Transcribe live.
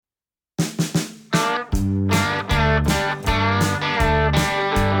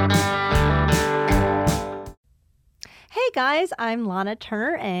guys, I'm Lahna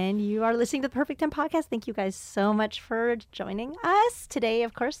Turner, and you are listening to the Perfect 10 podcast. Thank you guys so much for joining us. Today,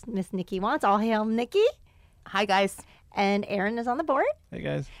 of course, Miss Nikki wants. All hail Nikki. Hi, guys. And Aaron is on the board. Hey,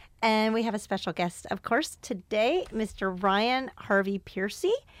 guys. And we have a special guest, of course, today, Mr. Ryan Harvey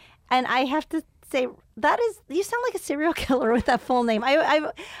Pearcy. And I have to say, you sound like a serial killer with that full name.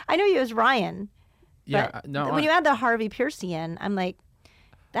 I know you as Ryan. Yeah, no. When you add the Harvey Pearcy in, I'm like,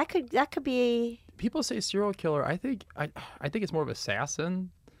 that could be. People say serial killer. I think it's more of assassin.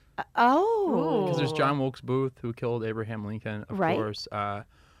 Oh. Because there's John Wilkes Booth who killed Abraham Lincoln, of course. I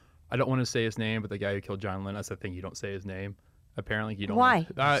don't want to say his name, but the guy who killed John Lennon, that's the thing. You don't say his name. Apparently, you don't. Why?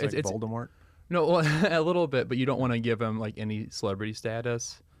 It's Voldemort. No, a little bit, but you don't want to give him like any celebrity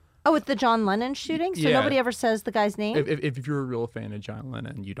status. Oh, with the John Lennon shooting? So nobody ever says the guy's name? If you're a real fan of John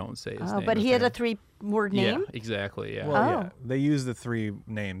Lennon, you don't say his name. Oh, but he had a 3-word name? Yeah, exactly, yeah. Well, yeah. They use the 3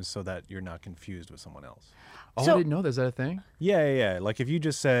 names so that you're not confused with someone else. Oh, I didn't know. Is that a thing? Yeah. Like if you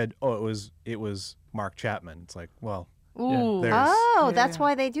just said, oh, it was Mark Chapman, it's like, well, ooh. That's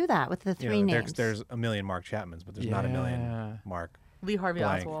why they do that with the 3 names. There's a million Mark Chapmans, but there's not a million Mark. Lee Harvey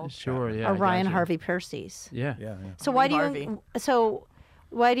Oswald. Sure, yeah. Or Ryan Harvey Pearcy's. Yeah. So why do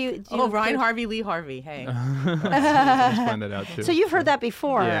you... Ryan Harvey, Lee Harvey. Hey. Just find that out too. So you've heard that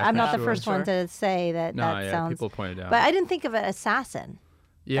before. Yeah, I'm not the sure. first one to say that sounds... people pointed out. But I didn't think of an assassin.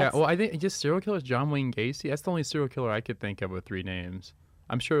 Well, I think just serial killers, John Wayne Gacy, that's the only serial killer I could think of with 3 names.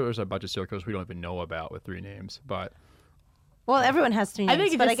 I'm sure there's a bunch of serial killers we don't even know about with 3 names, but... Well, everyone has 3 names. I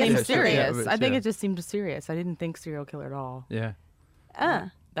think it but just I guess seemed serious. Yeah, I think it just seemed serious. I didn't think serial killer at all. Yeah.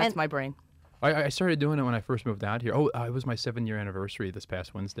 That's my brain. I started doing it when I first moved out here. It was my 7-year anniversary this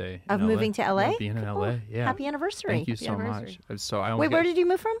past Wednesday. Of moving to LA? Being in LA, yeah. Happy anniversary. Thank you so much. So Wait, where did you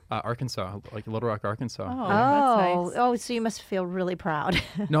move from? Arkansas, like Little Rock, Arkansas. Oh, that's nice. Oh, so you must feel really proud.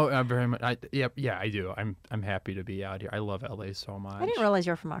 No, very much. I do. I'm happy to be out here. I love LA so much. I didn't realize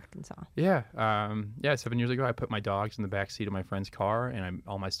you were from Arkansas. Yeah. 7 years ago, I put my dogs in the back seat of my friend's car and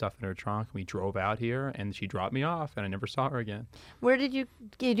all my stuff in her trunk. We drove out here, and she dropped me off, and I never saw her again. Where did you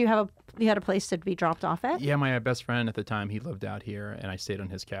had a place to be dropped off at? Yeah, my best friend at the time, he lived out here, and I stayed on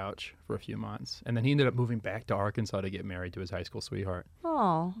his couch for a few months. And then he ended up moving back to Arkansas to get married to his high school sweetheart.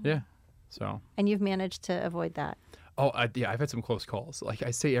 Oh. Yeah. So. And you've managed to avoid that? Oh, yeah, I've had some close calls. Like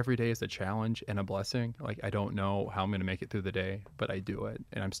I say, every day is a challenge and a blessing. Like I don't know how I'm going to make it through the day, but I do it,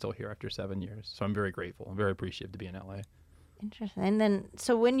 and I'm still here after 7 years. So I'm very grateful. I'm very appreciative to be in LA. Interesting. And then,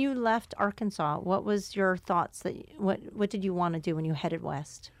 so when you left Arkansas, what was your thoughts? What did you want to do when you headed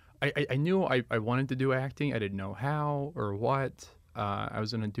west? I knew I wanted to do acting. I didn't know how or what I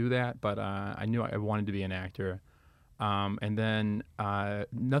was going to do that, but I knew I wanted to be an actor. And then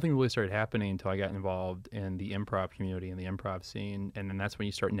nothing really started happening until I got involved in the improv community and the improv scene. And then that's when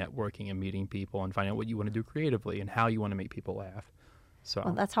you start networking and meeting people and finding out what you want to do creatively and how you want to make people laugh. So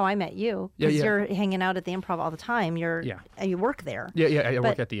well, that's how I met you. Because you're hanging out at the improv all the time. You work there. Yeah. I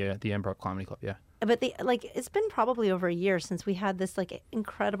work at the Improv Comedy Club. Yeah. But it's been probably over a year since we had this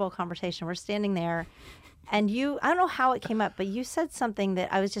incredible conversation. We're standing there, and I don't know how it came up, but you said something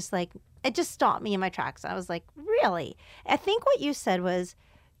that I was just like, it just stopped me in my tracks. I was like, really? I think what you said was,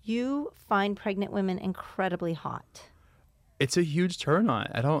 you find pregnant women incredibly hot. It's a huge turn on.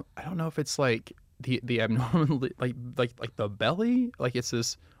 I don't know if it's like the abnormal, like the belly, like it's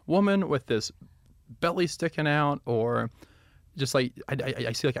this woman with this belly sticking out, or just like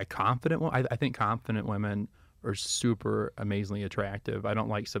I see like a confident one. I think confident women are super amazingly attractive. I don't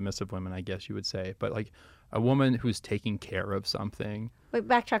like submissive women, I guess you would say, but like a woman who's taking care of something. Wait,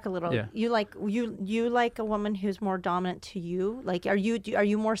 backtrack a little. Yeah. You like a woman who's more dominant to you? Like, are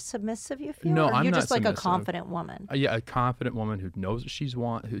you more submissive? You feel? No, or I'm you're not just like submissive. A confident woman. Yeah, a confident woman who knows what she's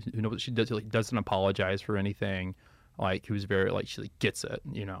who knows what she does. Like, doesn't apologize for anything. Like, who's very she gets it.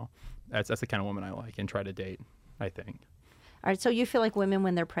 You know, that's the kind of woman I like and try to date, I think. All right, so you feel like women,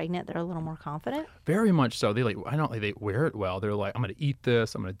 when they're pregnant, they're a little more confident? Very much so. They they wear it well. They're like, I'm going to eat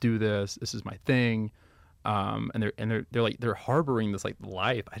this. I'm going to do this. This is my thing. And they're harboring this like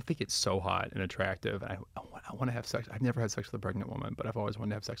life. I think it's so hot and attractive. And I want to have sex. I've never had sex with a pregnant woman, but I've always wanted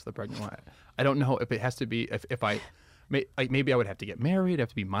to have sex with a pregnant woman. I don't know if it has to be maybe I would have to get married. It'd have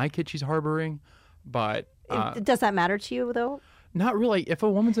to be my kid she's harboring, but does that matter to you though? Not really. If a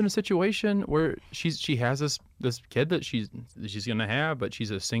woman's in a situation where she has this kid that she's gonna have, but she's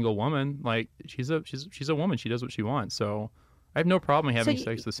a single woman, like she's a woman. She does what she wants. So I have no problem having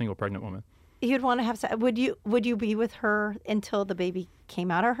sex with a single pregnant woman. You'd want to have sex. Would you be with her until the baby came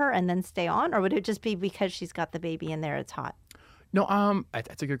out of her and then stay on, or would it just be because she's got the baby in there it's hot? No,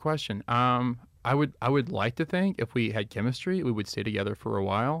 that's a good question. I would like to think if we had chemistry, we would stay together for a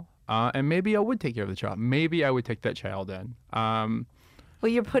while. And maybe I would take care of the child. Maybe I would take that child in.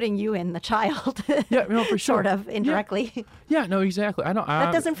 Well, you're putting you in the child. Yeah, no, for sure. Sort of indirectly. Yeah, no, exactly. I don't.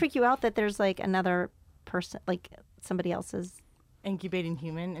 That doesn't freak you out that there's like another person, like somebody else's Incubating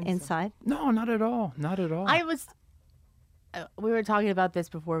human inside? No, not at all. Not at all. I was. We were talking about this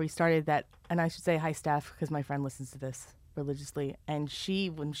before we started that, and I should say hi, Steph, because my friend listens to this religiously. And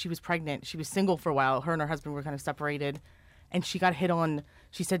when she was pregnant, she was single for a while. Her and her husband were kind of separated, and she got hit on.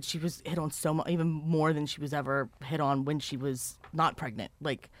 She said she was hit on so much, even more than she was ever hit on when she was not pregnant.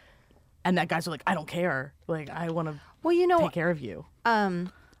 Like, and that guys are like, I don't care. Like, I want to take care of you.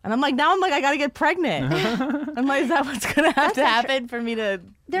 And I'm like, I got to get pregnant. I'm like, is that what's going to have to happen for me to?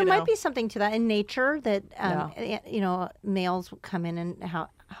 There might be something to that in nature that, males come in and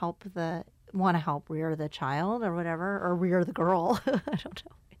want to help rear the child or whatever, or rear the girl. I don't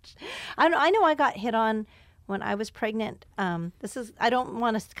know which. I know I got hit on when I was pregnant. I don't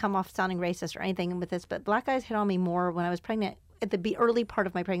want to come off sounding racist or anything with this, but black guys hit on me more when I was pregnant at the early part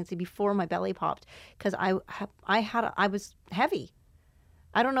of my pregnancy before my belly popped because I was heavy.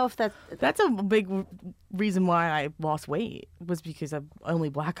 I don't know if that's a big reason why I lost weight was because only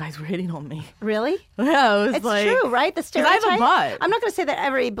black guys were hitting on me. Really? Yeah, it's true, right? The stereotype. I have a butt. I'm not going to say that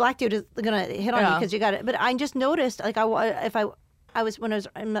every black dude is going to hit on you because you got it, but I just noticed like when I was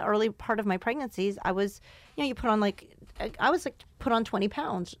in the early part of my pregnancies, I was, you put on put on 20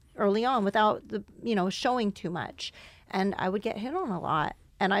 pounds early on without showing too much, and I would get hit on a lot.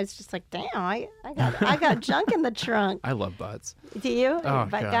 And I was just like, damn, I got junk in the trunk. I love butts. Do you? Oh,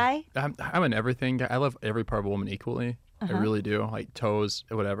 butt God. guy? I'm an everything guy. I love every part of a woman equally. I really do. Like toes,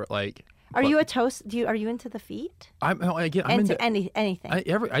 whatever. Like. Are you a toast? Are you into the feet? I'm into anything.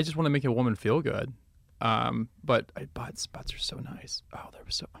 I just want to make a woman feel good. But butts are so nice. Oh,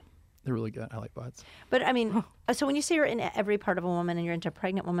 they're really good. I like butts. But I mean, so when you say you're in every part of a woman and you're into a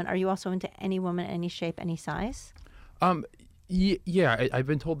pregnant woman, are you also into any woman, any shape, any size? Yeah, I've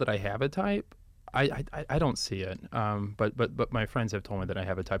been told that I have a type. I don't see it. But my friends have told me that I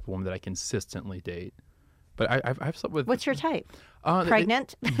have a type of woman that I consistently date. But I've slept with. What's your type?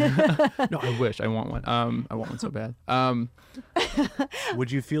 Pregnant? No, I wish. I want one. I want one so bad.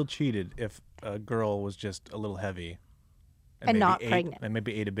 Would you feel cheated if a girl was just a little heavy and not pregnant, and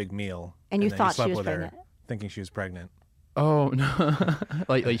maybe ate a big meal, and you then thought slept she was with pregnant, her, thinking she was pregnant? Oh no!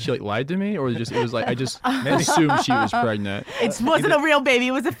 like she lied to me, or it was like I just assumed she was pregnant. It wasn't a real baby;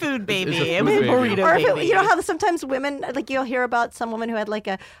 it was a food baby. It was a burrito or baby. You know how sometimes women, like you'll hear about some woman who had like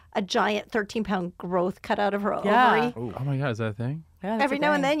a giant 13-pound growth cut out of her ovary. Oh my God, is that a thing? Yeah, every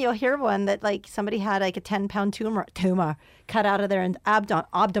now and then you'll hear one that like somebody had like a 10-pound tumor cut out of their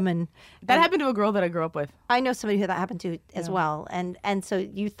abdomen. That happened to a girl that I grew up with. I know somebody who that happened to as well, and so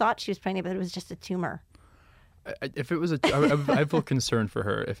you thought she was pregnant, but it was just a tumor. If it was I feel concerned for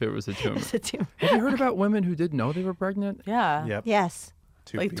her if it was a tumor. It's a tumor. Have you heard about women who didn't know they were pregnant? Yeah. Yep. Yes.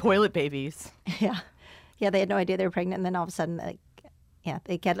 Like toilet babies. Yeah. Yeah, they had no idea they were pregnant, and then all of a sudden,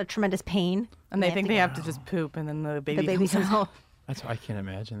 they get a tremendous pain. And they think they have to just poop, and then the baby comes out. I can't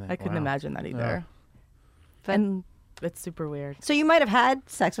imagine that. I couldn't imagine that either. But, and it's super weird. So you might have had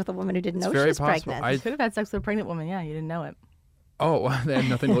sex with a woman who didn't know she was pregnant. You could have had sex with a pregnant woman. Yeah, you didn't know it. Oh, they have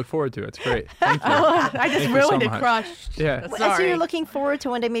nothing to look forward to. It's great. Thank you. I just ruined it, crushed. Yeah. Sorry. So you're looking forward to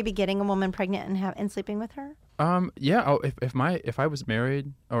one day maybe getting a woman pregnant and sleeping with her? Yeah. Oh, if I was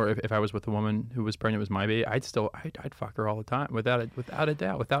married or if I was with a woman who was pregnant with my baby, I'd fuck her all the time without a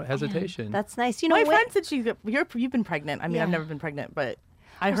doubt, without hesitation. That's nice. My friend said you've been pregnant. I mean, I've never been pregnant, but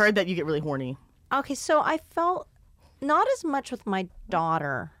I heard that you get really horny. Okay, so I felt not as much with my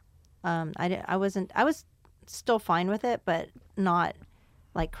daughter. I was still fine with it, but not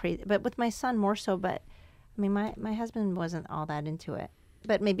like crazy. But with my son more so. But I mean, my husband wasn't all that into it.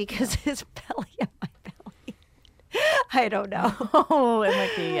 But maybe because his belly and my belly. I don't know. Oh, it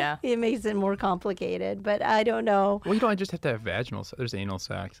might be, yeah. It makes it more complicated, but I don't know. Well, I just have to have vaginal sex. There's anal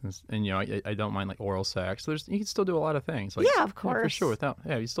sex, and I don't mind like oral sex. So you can still do a lot of things. Like, yeah, of course. For sure.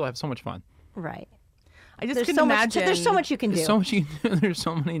 You still have so much fun. Right. I just couldn't imagine. There's so much you can do. There's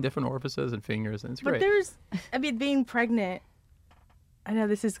so many different orifices and fingers, and it's great. But being pregnant, I know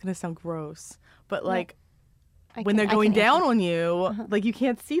this is going to sound gross, but like when they're going down on you, like you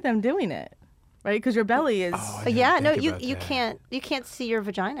can't see them doing it, right? Because your belly is. Oh, you can't see your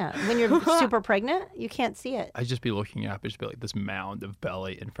vagina when you're super pregnant. You can't see it. I'd just be looking up. It'd just be like this mound of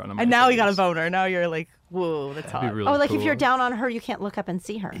belly in front of me. And now you got a boner. Now you're like, whoa, that's hot. Really like cool. if you're down on her, you can't look up and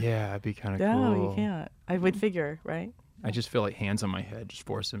see her. Yeah, it'd be kind of cool. No, you can't. I would figure, right? I just feel like hands on my head just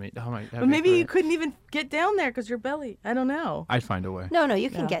forcing me. Oh my! But maybe you couldn't even get down there because your belly. I don't know. I'd find a way. No, you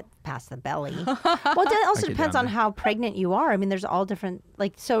can get past the belly. Well, it also get depends down on there. how pregnant you are. I mean, there's all different.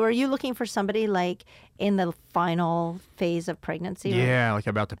 Like, so are you looking for somebody like in the final phase of pregnancy? Yeah, like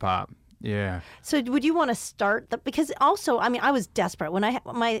about to pop. Yeah. So would you want to start because also, I mean, I was desperate when I had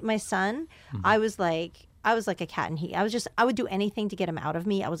my son. I was like a cat in heat. I would do anything to get him out of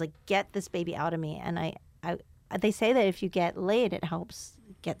me. I was like, get this baby out of me. And they say that if you get laid, it helps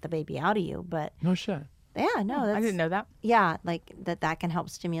get the baby out of you. But No shit. yeah, no, I didn't know that. Yeah, like that can help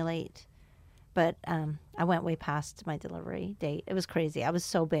stimulate. But I went way past my delivery date. It was crazy. I was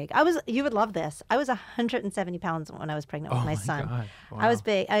so big. You would love this. I was 170 pounds when I was pregnant with my son. God. I was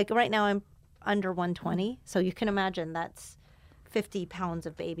Wow. big. Right now I'm under 120. So you can imagine that's 50 pounds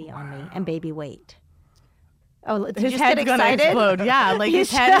of baby on me and baby weight. Oh, did His you just get head's gonna excited? explode. Yeah, like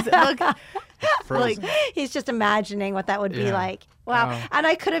his head is look. Frozen. He's just imagining what that would be Yeah. like. Wow. Oh. And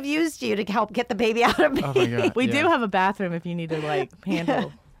I could have used you to help get the baby out of me. Oh my God. We yeah. do have a bathroom if you need to like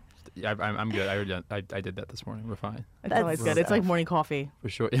handle. Yeah, I'm good. I did that this morning. We're fine It's always That's- good. It's like morning coffee. for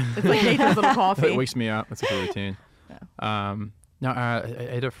sure. It's like Nathan's little It coffee. wakes me up. It's like a routine. Now I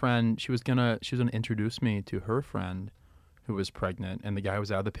had a friend. She was gonna introduce me to her friend, who was pregnant, and the guy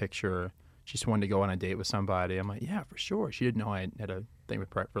was out of the picture. She just wanted to go on a date with somebody. I'm like, yeah, for sure. She didn't know I had a thing with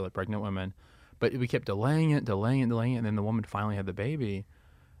for like pregnant women, but we kept delaying it, and then the woman finally had the baby,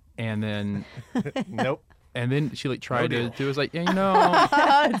 and then Nope. she like tried No to deal. do. It was like, yeah, you know,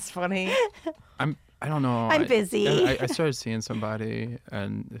 It's funny. I don't know. I'm busy. I started seeing somebody,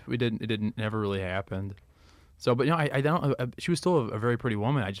 and it never really happened. So, but I don't. She was still a very pretty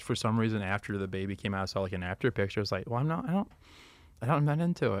woman. I just, for some reason, after the baby came out, I saw like an after picture. I was like, well, I'm not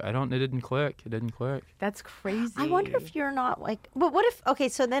into it. It didn't click. It didn't click. That's crazy. I wonder if you're not like, but what if, okay,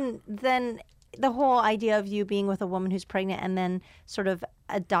 so then the whole idea of you being with a woman who's pregnant and then sort of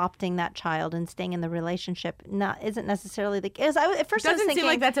adopting that child and staying in the relationship isn't necessarily the case. At first I was doesn't thinking, seem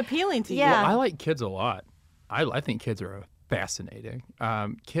like that's appealing to you. Yeah. Well, I like kids a lot. I think kids are fascinating.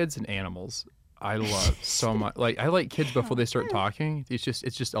 Kids and animals. I love so much. Like I like kids before they start talking. It's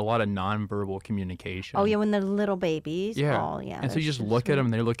just a lot of nonverbal communication. oh yeah, when they're little babies. Yeah. Oh yeah. And so you that's just look at them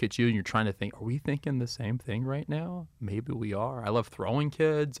and they look at you and you're trying to think, are we thinking the same thing right now? Maybe we are. I love throwing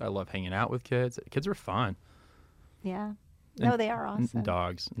kids. I love hanging out with kids. Kids are fun. Yeah. No, they are And awesome.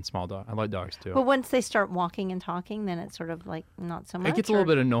 dogs and small dogs. I like dogs too. But once they start walking and talking, then it's sort of like not so much. It gets a little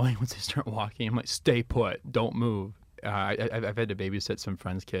bit annoying once they start walking. I'm like, stay put. Don't move. I've had to babysit some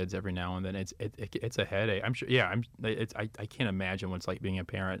friends' kids every now and then. It's a headache. I'm sure. Yeah. I can't imagine what it's like being a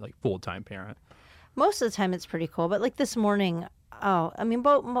parent, like full-time parent. Most of the time it's pretty cool, but like this morning, I mean,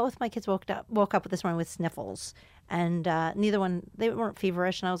 both my kids woke up this morning with sniffles, and neither one, they weren't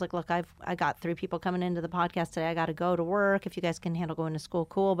feverish. And I was like, look, I got 3 people coming into the podcast today. I got to go to work. If you guys can handle going to school,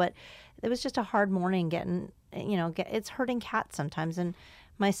 cool. But it was just a hard morning getting, it's hurting cats sometimes. And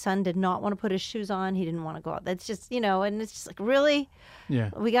my son did not want to put his shoes on. He didn't want to go out. That's just, and it's just like, really? Yeah.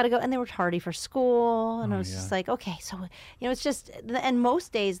 We got to go. And they were tardy for school. And I was yeah. just like, okay. So, it's just, and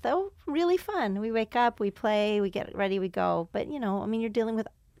most days, though, really fun. We wake up, we play, we get ready, we go. But, I mean, you're dealing with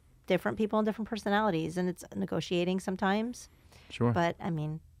different people and different personalities, and it's negotiating sometimes. Sure. But, I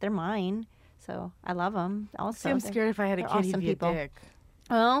mean, they're mine. So I love them also. See, I'm scared if I had a they're kid, he'd awesome be people. a dick.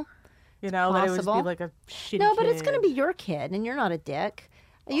 Well, You know, that it would just be possible. like a shitty no, but it's kid. going to be your kid, and you're not a dick.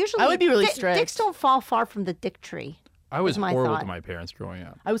 Usually, I would be really strict. Dicks don't fall far from the dick tree. I was is my horrible thought. to my parents growing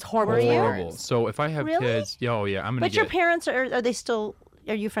up. I was horrible. Were to my you? Horrible. parents. So if I have Really? kids, I'm gonna But get. your parents are they still?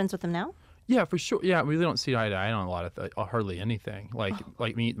 Are you friends with them now? Yeah, for sure. Yeah, we really don't see eye to eye on a lot of hardly anything. Like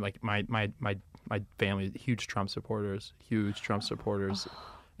me, like my family, huge Trump supporters,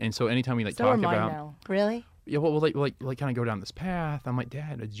 and so anytime we So talk are mine about now. Really? yeah, well, like kind of go down this path. I'm like,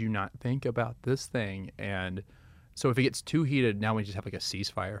 Dad, did you not think about this thing? And so if it gets too heated, now we just have like a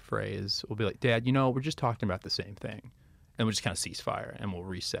ceasefire phrase. We'll be like, Dad, we're just talking about the same thing, and we'll just kind of ceasefire and we'll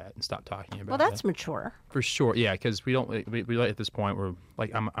reset and stop talking about. Well, that's mature. For sure, yeah, because we don't. We at this point we're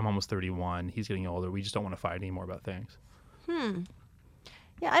like I'm almost 31. He's getting older. We just don't want to fight anymore about things.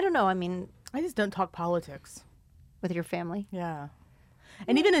 Yeah, I don't know. I mean, I just don't talk politics. with your family. Yeah.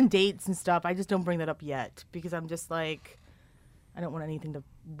 And even in dates and stuff, I just don't bring that up yet because I'm just like, I don't want anything to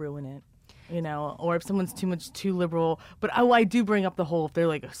ruin it, or if someone's too liberal. But I do bring up the whole, if they're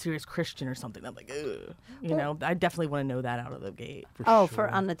like a serious Christian or something, I'm like, ugh, I definitely want to know that out of the gate. For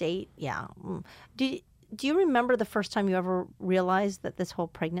on a date, yeah. Do you remember the first time you ever realized that this whole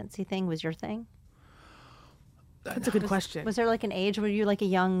pregnancy thing was your thing? That's a good question. Was there like an age where you like a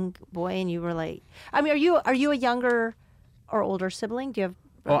young boy and you were like, I mean, are you a younger or older sibling? Do you have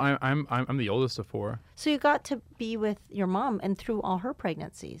Oh, I'm the oldest of four. So you got to be with your mom and through all her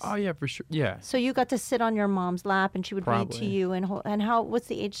pregnancies. Oh yeah, for sure. Yeah. So you got to sit on your mom's lap and she would read to Probably. you and how what's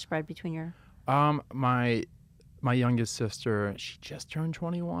the age spread between your My youngest sister, she just turned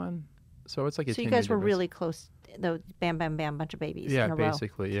 21, so it's like a. So you 10-year guys were difference. really close, though. Bam, bam, bam, bunch of babies Yeah, in a row.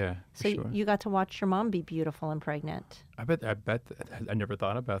 basically, yeah. For So sure. you got to watch your mom be beautiful and pregnant. I bet. I never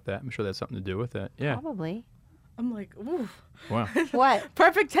thought about that. I'm sure that's something to do with it. Yeah. Probably. I'm like, ooh, Wow. What?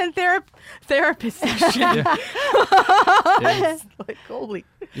 perfect 10 therapist session. yeah. Yeah. Like, holy.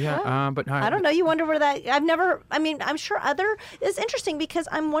 Yeah. But I don't know. You wonder where that. I'm sure it's interesting because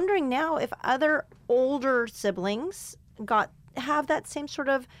I'm wondering now if other older siblings have that same sort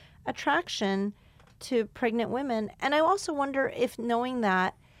of attraction to pregnant women. And I also wonder if knowing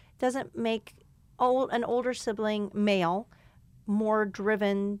that doesn't make an older sibling, male, more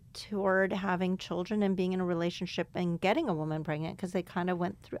driven toward having children and being in a relationship and getting a woman pregnant because they kind of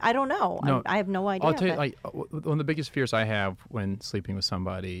went through. I don't know. No, I have no idea. I'll tell you, but- like, one of the biggest fears I have when sleeping with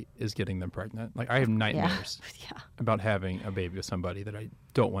somebody is getting them pregnant. Like, I have nightmares yeah. about having a baby with somebody that I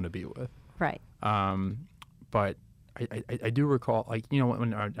don't want to be with. Right. But I do recall, like,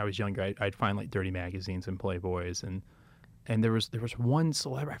 when I was younger, I'd find like dirty magazines and Playboys, and there was one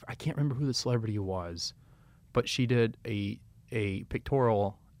celebrity. I can't remember who the celebrity was, but she did a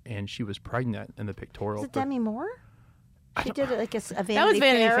pictorial and she was pregnant in the pictorial. Is it Demi Moore? She did it like a Vanity That was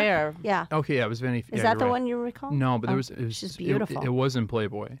Vanity Fair. Fair. Yeah. Okay, yeah, it was Vanity. Is yeah, that you're the right. one you recall? No, but Oh, it was she's beautiful. It was in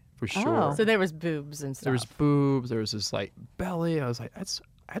Playboy for sure. Oh. So there was boobs and stuff. There was boobs. There was this like belly. I was like, that's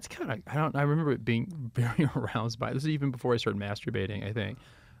kind of. I remember it being very aroused by it. This is even before I started masturbating, I think.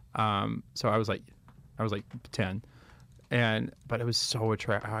 So I was like 10, but it was so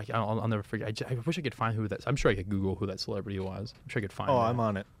attractive. I'll never forget. I wish I could find who that. I'm sure I could Google who that celebrity was. I'm sure I could find. Oh, that. I'm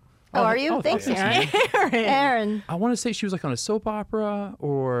on it. Oh, are you? oh, Thanks, thanks. Aaron. Aaron. I want to say she was like on a soap opera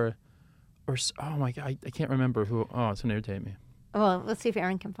or oh my god, I can't remember who. Oh, it's gonna irritate me. Well, let's see if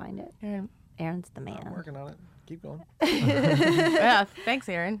Aaron can find it. Aaron. Aaron's the man. I'm working on it. Keep going. Yeah, thanks,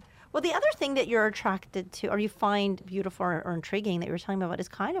 Aaron. Well, the other thing that you're attracted to, or you find beautiful or intriguing that you were talking about, is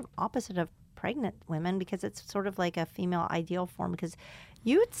kind of opposite of pregnant women because it's sort of like a female ideal form. Because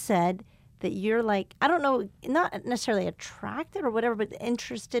you had said that you're like, I don't know, not necessarily attracted or whatever, but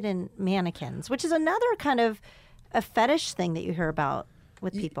interested in mannequins, which is another kind of a fetish thing that you hear about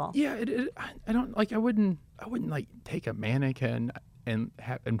with people. Yeah, I don't like. I wouldn't like take a mannequin and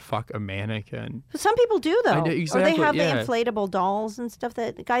fuck a mannequin. But some people do though, I do, or exactly, they have yeah. the inflatable dolls and stuff.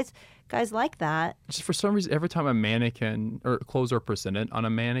 That guys like that. Just for some reason, every time a mannequin or clothes are presented on a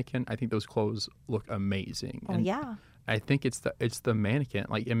mannequin, I think those clothes look amazing. Oh And yeah. I think it's the mannequin.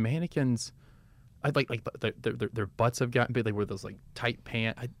 Like in mannequins, I like their butts have gotten big. They wear those like tight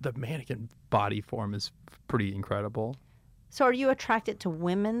pants. The mannequin body form is pretty incredible. So are you attracted to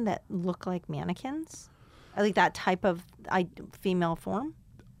women that look like mannequins? Like that type of female form?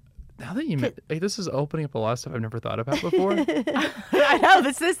 Now that this is opening up a lot of stuff I've never thought about before. I know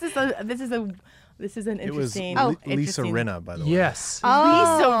this is an It was interesting. Lisa interesting- Rinna, by the way. Yes. Lisa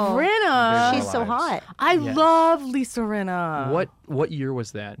Oh. Rinna. She's so lives. hot. I Yeah. love Lisa Rinna. What year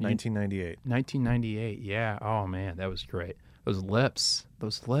was that? 1998. 1998. Yeah. Oh man, that was great. Those lips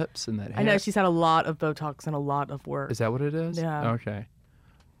and that hair. I know she's had a lot of Botox and a lot of work. Is that what it is? Yeah. Okay.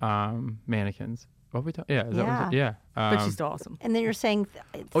 Mannequins. What we talking? Yeah. Is that Yeah. what yeah. But she's still awesome. And then you're saying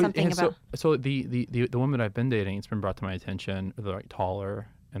Oh, something and about so the women I've been dating, it's been brought to my attention. They're like taller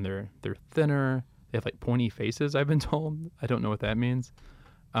and they're thinner. They have like pointy faces. I've been told. I don't know what that means.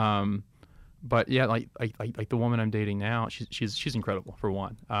 But yeah, like the woman I'm dating now, she's incredible for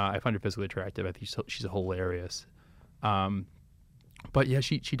one. I find her physically attractive. I think she's hilarious. But yeah,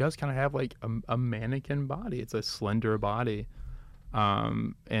 she does kind of have like a mannequin body. It's a slender body.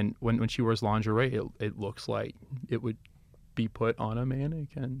 And when she wears lingerie, it looks like it would be put on a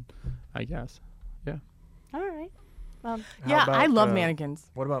mannequin, I guess. Yeah. all right. Well, Yeah, How I about, love mannequins.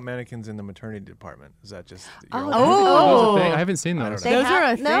 What about mannequins in the maternity department? Is that just Oh. I haven't seen I don't those. know. Those are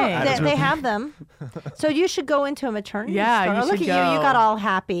a no, thing. they have them. So you should go into a maternity Yeah, store. you Oh, look should at you. You got go. all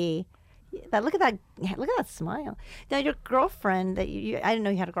happy. Look at that smile. Now your girlfriend that you I didn't know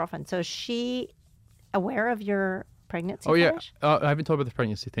you had a girlfriend. So is she aware of your pregnancy? Oh yeah, fetish? I haven't told her about the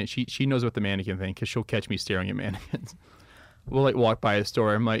pregnancy thing. She knows about the mannequin thing because she'll catch me staring at mannequins. We'll like walk by a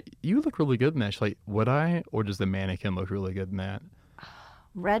store. I'm like, you look really good in that. She's like, would I? Or does the mannequin look really good in that?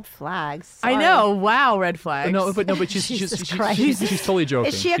 Red flags. I Sorry. know. Wow, red flags. But she's Jesus Christ. she's totally joking.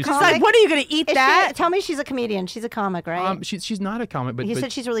 Is she a She's- comic? It's like, what are you gonna eat Is that? she, tell me she's a comedian. She's a comic, right? She's not a comic, but you but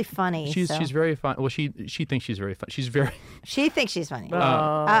said she's really funny. she's so. she's very fun. Well, she thinks she's very fun. She's very She thinks she's funny.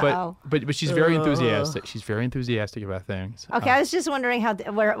 but she's very enthusiastic. She's very enthusiastic about things. Okay, I was just wondering how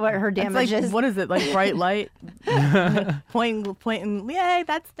what her It's damage like, is. what is it, like bright light? pointing, yay,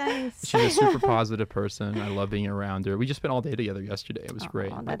 that's nice. She's a super positive person. I love being around her. We just spent all day together yesterday. It was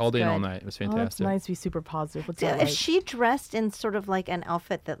great. that's All day and all good. night. It was Oh, that's fantastic. nice to be super positive. What's So that if like? she dressed in sort of like an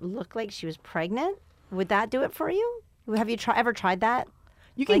outfit that looked like she was pregnant, would that do it for you? Have you ever tried that?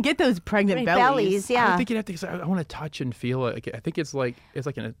 You can get those pregnant bellies. I yeah. think you'd have to. 'Cause I want to touch and feel it. I think it's like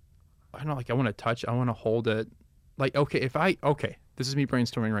an. I don't know. Like I want to touch. I want to hold it. Like okay, this is me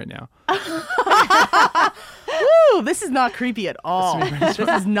brainstorming right now. Woo, this is not creepy at all. This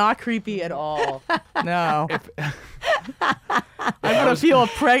is not creepy at all. No. I'm gonna feel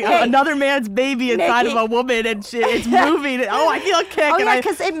another man's baby inside of Nikki. a woman, and it's moving. Oh, I feel a kick. Oh and yeah,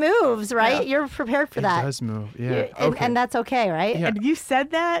 because it moves, right? Yeah. You're prepared for It that. does move. Yeah. You're- Okay. and that's okay, right? Yeah. and you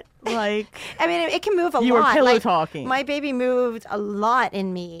said that like I mean, it can move a you lot. were pillow Like, talking. My baby moved a lot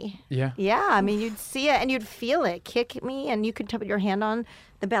in me. Yeah. Yeah, I mean, you'd see it and you'd feel it kick me, and you could put your hand on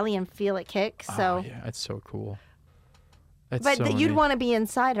the belly and feel it kick. So, Oh, yeah, it's so cool. That's but so you'd neat. want to be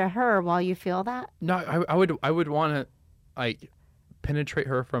inside of her while you feel that. No, I would want to like penetrate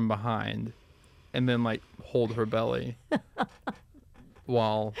her from behind, and then like hold her belly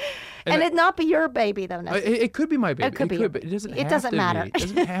while. And it not be your baby though. It could be my baby. It could be. but it doesn't. It have doesn't to matter. Be. It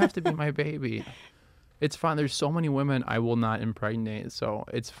doesn't have to be my baby. It's fine. There's so many women I will not impregnate, so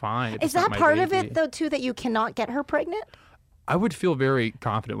it's fine. if Is it's not that my part of baby. it though too, that you cannot get her pregnant? I would feel very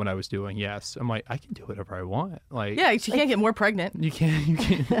confident when I was doing. Yes, I'm like I can do whatever I want. Like yeah, she can't get more pregnant. you can't.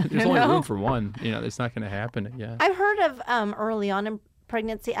 There's only know? room for one. It's not going to happen. Yeah. I've heard of early on in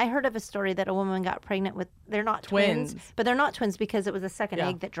pregnancy. I heard of a story that a woman got pregnant with. They're not twins, Twins. but they're not twins because it was a second Yeah.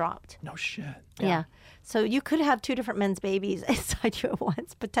 egg that dropped. No shit. Yeah. So you could have two different men's babies inside you at once,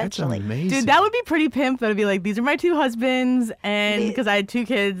 That's potentially. amazing. Dude, that would be pretty pimp. That'd be like, these are my two husbands, and because I had two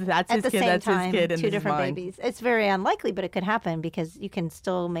kids, that's At his the kid, same that's time, his kid, and two this is different mine. babies. It's very unlikely, but it could happen because you can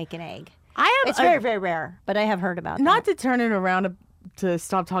still make an egg. I have It's very, very rare, but I have heard about not that. to turn it around to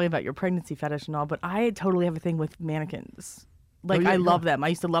stop talking about your pregnancy fetish and all, but I totally have a thing with mannequins. Like yeah, I go love on. them. I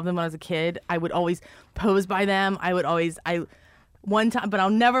used to love them when I was a kid. I would always pose by them. One time, but I'll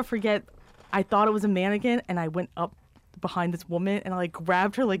never forget. I thought it was a mannequin, and I went up behind this woman and I like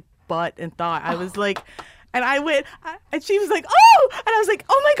grabbed her like butt and thought I was like. And I went, and she was like, "Oh!" And I was like,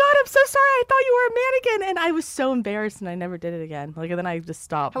 "Oh my God, I'm so sorry. I thought you were a mannequin." And I was so embarrassed, and I never did it again. Like, and then I just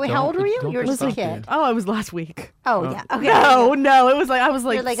stopped. Wait, how old were you? Don't You were put just a stuff in. kid. Oh, it was last week. Oh, yeah. Okay. No, it was like I was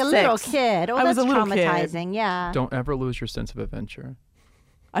like You're like a 6. little kid. Oh, I was that's a little kid. traumatizing. Yeah. Don't ever lose your sense of adventure.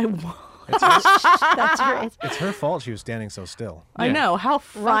 I That's right. It's her fault she was standing so still. I Yeah. know how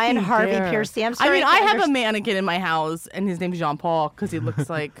Ryan fucking Harvey dare. Pearcy. I'm I sorry, mean, I I can't have a understand- mannequin in my house, and his name's Jean Paul because he looks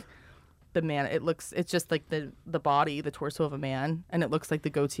like the man. It's just like the body, the torso of a man, and it looks like the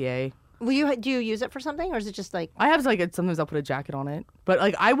Gautier. Do you use it for something, or is it just like? I have sometimes I'll put a jacket on it, but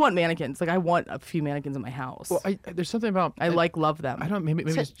like I want mannequins. Like I want a few mannequins in my house. Well, there's something about I love them. I don't maybe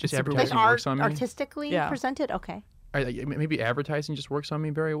So- just super advertising Like works on me. artistically Yeah. presented? Okay. Maybe advertising just works on me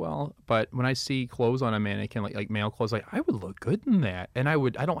very well. But when I see clothes on a mannequin, like male clothes, like I would look good in that. And I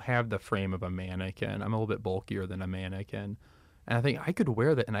don't have the frame of a mannequin. I'm a little bit bulkier than a mannequin, and I think I could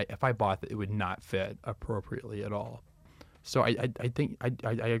wear that. And if I bought that, it would not fit appropriately at all. So I think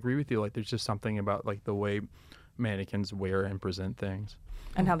I agree with you. Like there's just something about like the way mannequins wear and present things.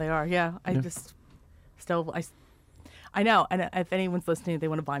 And how they are. Yeah, I just still I know. And if anyone's listening, they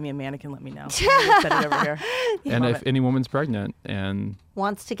want to buy me a mannequin, let me know. I'll send it over here. And Love if it. any woman's pregnant, and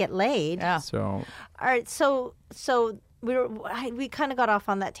Wants to get laid. Yeah. so All right. So we kind of got off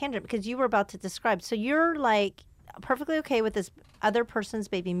on that tangent because you were about to describe. So you're like perfectly okay with this other person's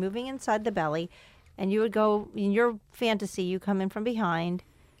baby moving inside the belly, and you would go in your fantasy. You come in from behind,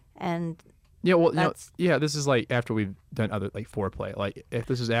 and yeah, well, That's- this is like after we've done other like foreplay. Like if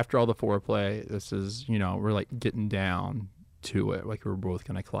this is after all the foreplay, this is we're like getting down to it, like we're both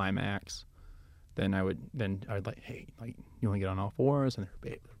gonna climax. Then I'd like, hey, like you want to get on all fours, and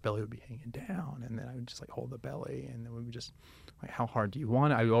her belly would be hanging down, and then I would just like hold the belly, and then we would just like, how hard do you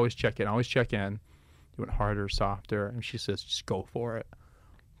want it? I would always check in. You want harder, softer, and she says, just go for it,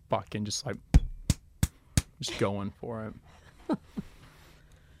 fucking just like just going for it.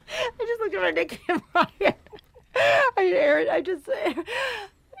 I just looked at Nikki and Ryan.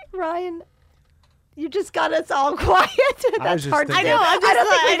 Ryan, You just got us all quiet. That's just hard to do. thinking- I know. I'm just I don't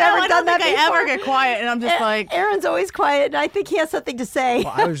think we've ever done that I before. ever get quiet, and I'm just like, Aaron's always quiet, and I think he has something to say.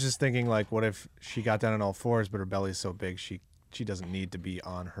 Well, I was just thinking, like, what if she got down on all fours, but her belly's so big she doesn't need to be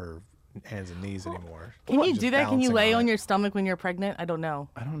on her hands and knees anymore. can you Just do that? Can you balancing lay on on it. your stomach when you're pregnant? I don't know.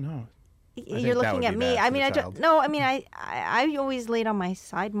 I don't know. You're that looking would at be me. bad I for mean, the I don't. child. No, I mean, I always laid on my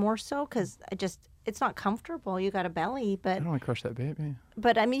side more so because it's not comfortable. You got a belly, I don't want to crush that baby.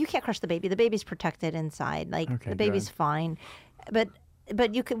 but I mean, you can't crush the baby. The baby's protected inside. Like Okay, the baby's good. fine. But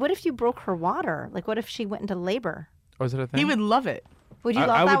you could. What if you broke her water? Like, what if she went into labor? Oh, is it a thing? He would love it. Would you I-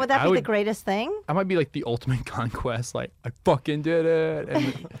 love I that? would- Would that I be the would- greatest thing? I might be like the ultimate conquest. Like, I fucking did it.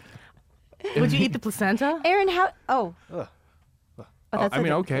 And Would you eat the placenta? Aaron, how? Oh. Ugh. Oh, that's I a mean,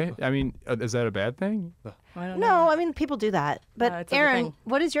 di- okay. I mean, is that a bad thing? I don't know. No, I mean people do that. But it's like a Aaron, thing.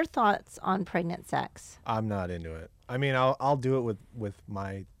 what is your thoughts on pregnant sex? I'm not into it. I mean, I'll do it with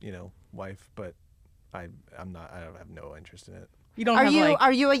my wife, but I'm not. I don't have no interest in it. You don't Are have you like.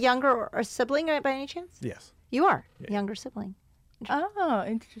 are you a younger or a sibling by any chance? Yes. You are younger sibling. Oh,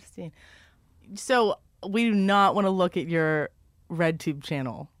 interesting. So we do not want to look at your RedTube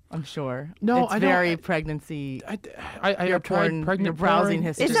channel. I'm sure. No, it's I don't- very pregnancy. I Your have tried porn- pregnant your browsing porn.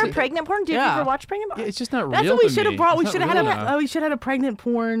 history. Is there pregnant porn? Did you Yeah. ever watch pregnant porn? It's just not That's real what we to should have me. brought. We It's should not have had real a. enough. Oh, we should have had a pregnant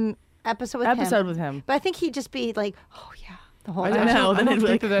porn Episode with episode him. with him. But I think he'd just be like, oh yeah, the whole I time. know. I Then don't it'd think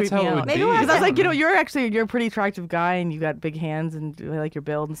like that that's creep me how it would out. be. Maybe we'll have Because I was to- like, you're a pretty attractive guy, and you got big hands, and I like your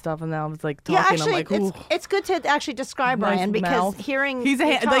build and stuff. And now I was like talking. Yeah, actually, I'm like, ooh, it's good to actually describe nice Ryan because mouth. hearing he's a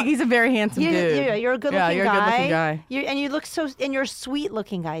you ha- talk- like he's a very handsome you, dude. you're a good Yeah, looking you're a guy. good-looking guy. And you look so, and you're a sweet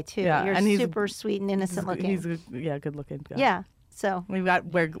looking guy too. Yeah, You're and he's- super sweet and innocent looking. He's a, good looking guy. yeah. So We've got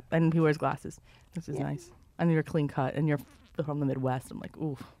and he wears glasses, which is nice. And you're clean cut, and you're from the Midwest. I'm like,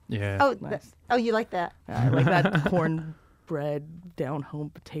 ooh, Yeah. oh nice. you like that? I like that cornbread, down home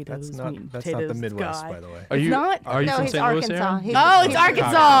potatoes. That's not. meat and That's not the potatoes Midwest, guy. by the way. Are you not? Are you No, from he's St. Louis, Arkansas. Aaron? He's- Oh, it's he's-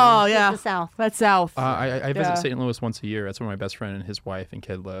 Arkansas. he's Yeah, the South. that's south. I visit Yeah. St. Louis once a year. That's where my best friend and his wife and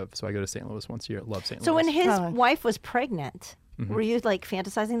kid live. So I go to St. Louis once a year. Love St. So Louis. when his Oh. wife was pregnant, Mm-hmm. were you like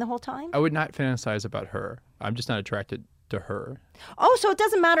fantasizing the whole time? I would not fantasize about her. I'm just not attracted to her. Oh, so it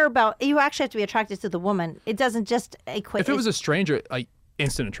doesn't matter about you. Actually have to be attracted to the woman. It doesn't just equate. If it was a stranger, like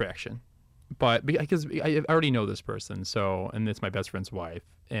instant attraction. But because I already know this person, and it's my best friend's wife,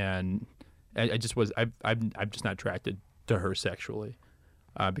 and I just was. I'm just not attracted to her sexually,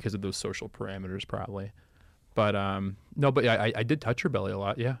 because of those social parameters probably. But no, but I did touch her belly a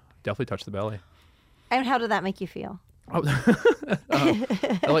lot. Yeah, definitely touched the belly. And how did that make you feel? I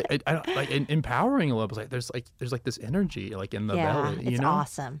empowering a little. There's this energy like in the Yeah, belly. You it's know?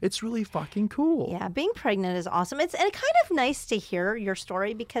 awesome. It's really fucking cool. Yeah, being pregnant is awesome. It's and kind of nice to hear your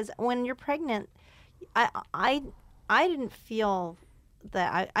story because when you're pregnant, I didn't feel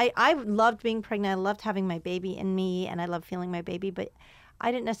that I loved being pregnant. I loved having my baby in me, and I loved feeling my baby, but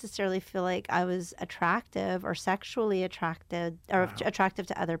I didn't necessarily feel like I was attractive or sexually attracted or attractive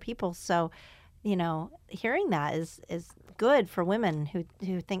to other people. So, hearing that is good for women who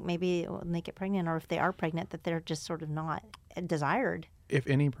think maybe when they get pregnant or if they are pregnant that they're just sort of not desired. If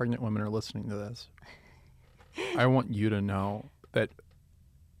any pregnant women are listening to this, I want you to know that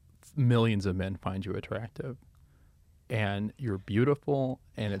millions of men find you attractive, and you're beautiful,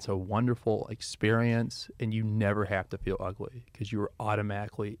 and it's a wonderful experience, and you never have to feel ugly because you're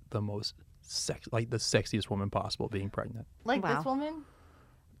automatically the most the sexiest woman possible being pregnant. Like Wow. this woman?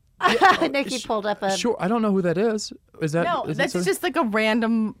 Nikki pulled up a Sure, I don't know who that is. Is that No, is that that's just like a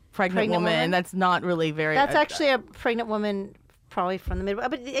random pregnant Pregnant woman. woman? That's not really very. That's actually a pregnant woman, probably from the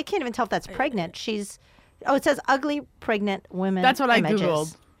Midwest. But I can't even tell if that's pregnant. It says ugly pregnant women. That's what images. I googled.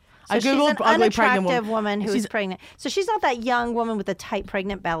 So I she's googled an ugly unattractive pregnant woman who's She's- pregnant. So she's not that young woman with a tight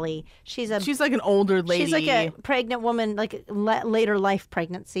pregnant belly. She's like an older lady. She's like a pregnant woman, like later life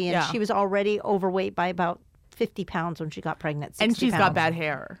pregnancy, and Yeah. she was already overweight by about 50 pounds when she got pregnant. 60 and she's got pounds. bad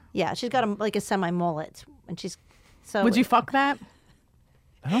hair. Yeah, she's got a semi mullet, and she's so. Would you fuck that?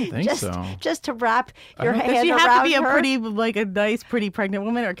 I don't think just so. just to wrap your don't- hand Does she have around to be a her? pretty, like a nice, pretty pregnant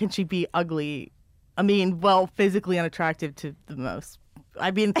woman, or can she be ugly? I mean, well, physically unattractive to the most.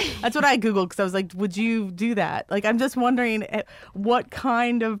 I mean, that's what I googled because I was like, would you do that? Like, I'm just wondering what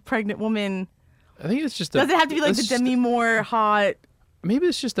kind of pregnant woman. I think it's just. Does it have to be like the Demi Moore hot? Maybe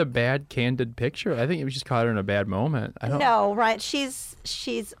it's just a bad candid picture. I think it was just caught her in a bad moment. I don't. No, right? She's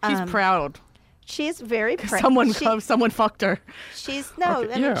She's proud. She's very proud. Someone fucked her. She's no.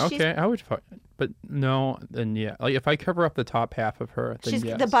 Okay, I mean, yeah, she's, okay, I would fuck, but no, then yeah. Like if I cover up the top half of her, then She's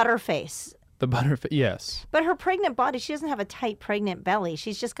yes. the butter face. The butterfish, yes. But her pregnant body, she doesn't have a tight pregnant belly.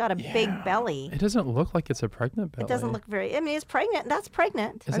 She's just got a big belly. It doesn't look like it's a pregnant belly. It doesn't look very. I mean, it's pregnant. That's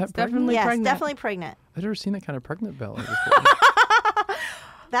pregnant. Is That's that pregnant? definitely Yes, pregnant. definitely pregnant. I've never seen that kind of pregnant belly before.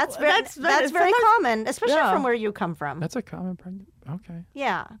 That's very very common, especially Yeah. from where you come from. That's a common pregnant. Okay.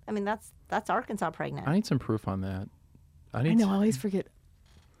 Yeah, I mean that's Arkansas pregnant. I need some proof on that. I know. I always forget.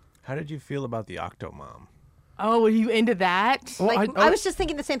 How did you feel about the Octomom? Oh, were you into that? Well, Like I was just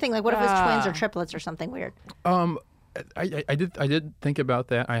thinking the same thing. Like, what if it's twins or triplets or something weird? I did think about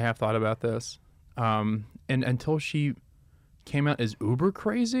that. I have thought about this. And until she came out as uber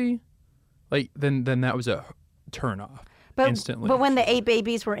crazy, like then that was a turn off instantly. But when the 8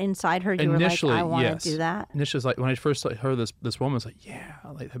 babies were inside her, you Initially, were like, I want yes. to do that. Initially, it's like when I first heard this woman was like, yeah,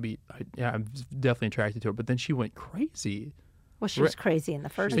 like I'm definitely attracted to her. But then she went crazy. Well, she was crazy in the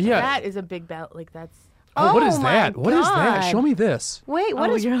first. Yeah. That is a big belt. Like that's. Oh, what is my that? What is that? God. Show me this. Wait, what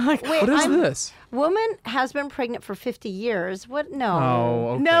Oh, is? you're like, wait, What is this? Woman has been pregnant for 50 years. What? No. Oh,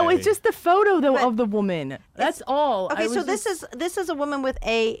 okay. No, it's just the photo though of the woman. That's all. Okay, so this is a woman with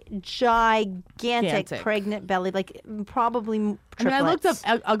a gigantic pregnant belly, like probably triplets. I mean, I looked up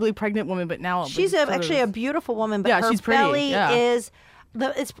ugly pregnant woman, but now She's actually a beautiful woman, but Yeah, her she's pretty, belly yeah. is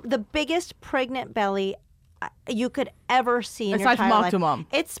it's the biggest pregnant belly you could ever see in your Aside from entire life. Octomom.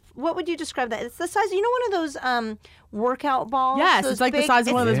 It's what would you describe that? It's the size. You know, one of those workout balls. Yes, Those it's like the big- size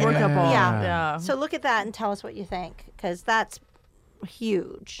of one of those Yeah. workout balls. Yeah. Yeah. So look at that and tell us what you think, because that's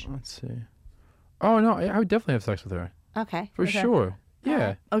huge. Let's see. Oh no, I would definitely have sex with her Okay. for sure.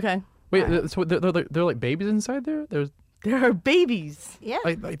 Yeah. Okay. Wait, so they're like babies inside there? There's There are babies. Yeah.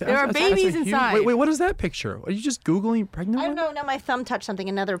 like There are that's babies a huge- inside. Wait, what is that picture? Are you just googling pregnant? I woman? don't know. My thumb touched something.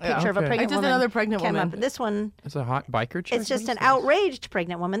 Another picture of a okay. pregnant It's just woman. another pregnant came woman. Up. This one, It's a hot biker chick. it's just What an is this? outraged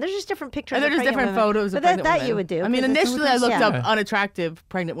pregnant woman. There's just different pictures. And of they're just pregnant different women. photos But of pregnant that women. you would do. I mean, 'cause it's- initially I looked yeah. up unattractive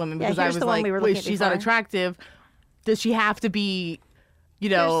pregnant women because I here's was the one like, we were wait, looking at she's before. unattractive. Does she have to be,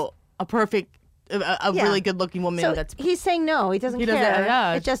 a perfect, a Yeah. really good-looking woman So that's he's saying no. He doesn't He care. doesn't-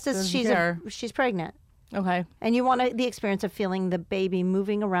 yeah, it just is doesn't care. she's pregnant, okay? and you want the experience of feeling the baby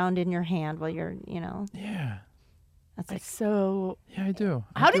moving around in your hand while you're, Yeah. That's like, So, Yeah, I do.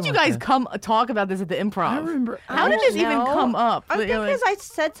 I how do did you like guys that. come talk about this at the improv? I remember. How did this even know. come up? I That think you're like- because I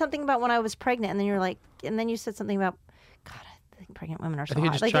said something about when I was pregnant, and then you're like, and then you said something about, God, I think pregnant women are so I think he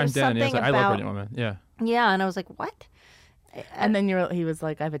hot. just Like, there was chimed in. He was something like, I love about- pregnant women. Yeah. Yeah, and I was like, what? And then he was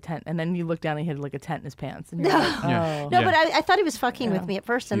like, I have a tent. And then you look down and he had like a tent in his pants. And you're like, Yeah. oh. No, Yeah. but I thought he was fucking with me at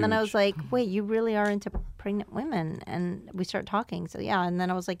first, and then I was Huge. like, wait, you really are into pregnant women? And we started talking. So yeah, and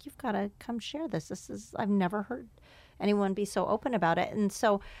then I was like, you've got to come share this. I've never heard anyone be so open about it, and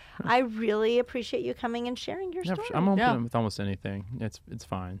so I really appreciate you coming and sharing your Yeah, story. I'm open Yeah. with almost anything. It's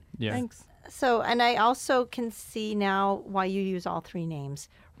fine. Yeah. Thanks. So, and I also can see now why you use all 3 names: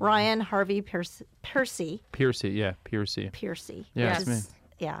 Ryan Harvey Pearcy. Pearcy. Yeah. Pearcy. Pearcy. Yeah, which it's me. is-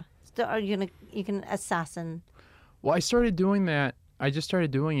 Yeah. So are you can assassin. Well, I started doing that. I just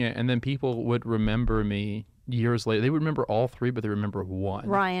started doing it, and then people would remember me years later. They would remember all 3, but they remember one.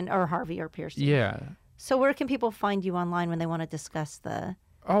 Ryan or Harvey or Pearcy. Yeah. So where can people find you online when they want to discuss the?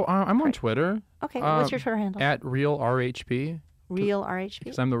 Oh, I'm on Twitter. Okay, what's your Twitter handle? At real RHP, Real RHP.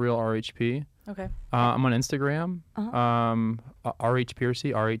 because I'm the real RHP. Okay. I'm on Instagram. Uh-huh. RH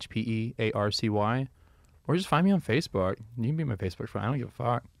Pearcy, RHPEARCY, or just find me on Facebook. You can be my Facebook friend. I don't give a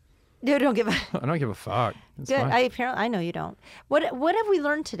fuck. No, don't give a. I don't give a fuck. It's Good. fine. I know you don't. What have we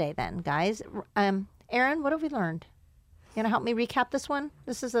learned today then, guys? Aaron, what have we learned? You gonna help me recap this one?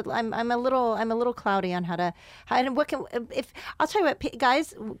 This is I'm a little cloudy on what can if I'll tell you what,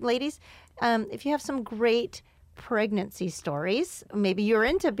 guys, ladies, if you have some great pregnancy stories, maybe you're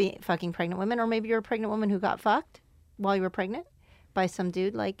into fucking pregnant women, or maybe you're a pregnant woman who got fucked while you were pregnant by some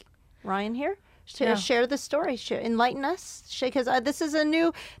dude like Ryan here. Share the story. Enlighten us, because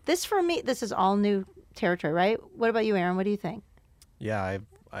this for me. This is all new territory, right? What about you, Aaron? What do you think? Yeah,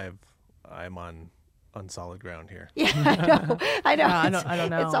 I'm on solid ground here. Yeah, I know. I don't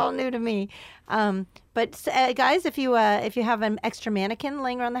know. It's all new to me. But guys, if you have an extra mannequin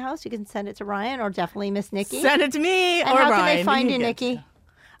laying around the house, you can send it to Ryan or definitely Miss Nikki. Send it to me and or how Ryan. can they find you, can get- Nikki?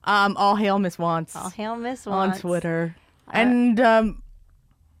 All hail Miss Wants. All hail Miss on Wants. Twitter and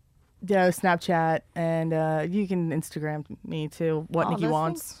Snapchat, and you can Instagram me too. What All Nikki those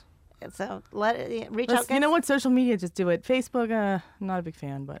wants. So reach out. You know what? Social media, just do it. Facebook, I'm not a big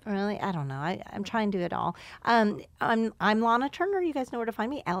fan, but Really, I don't know. I'm trying to do it all. I'm Lahna Turner. You guys know where to find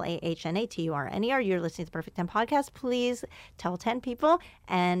me. LAHNATURNER. You're listening to the Perfect 10 podcast. Please tell 10 people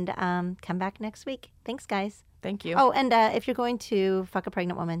and come back next week. Thanks, guys. thank you. Oh, and if you're going to fuck a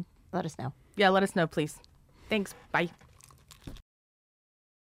pregnant woman, let us know. Yeah, let us know, please. Thanks. Bye.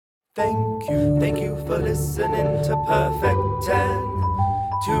 Thank you for listening to Perfect 10.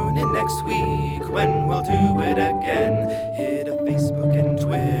 Tune in next week when we'll do it again. Hit up Facebook and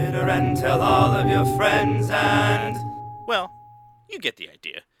Twitter and tell all of your friends and... Well, you get the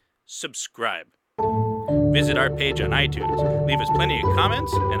idea. Subscribe. Visit our page on iTunes. Leave us plenty of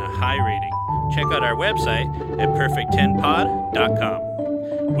comments and a high rating. Check out our website at perfect10pod.com.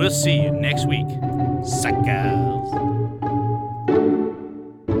 We'll see you next week. Suckers.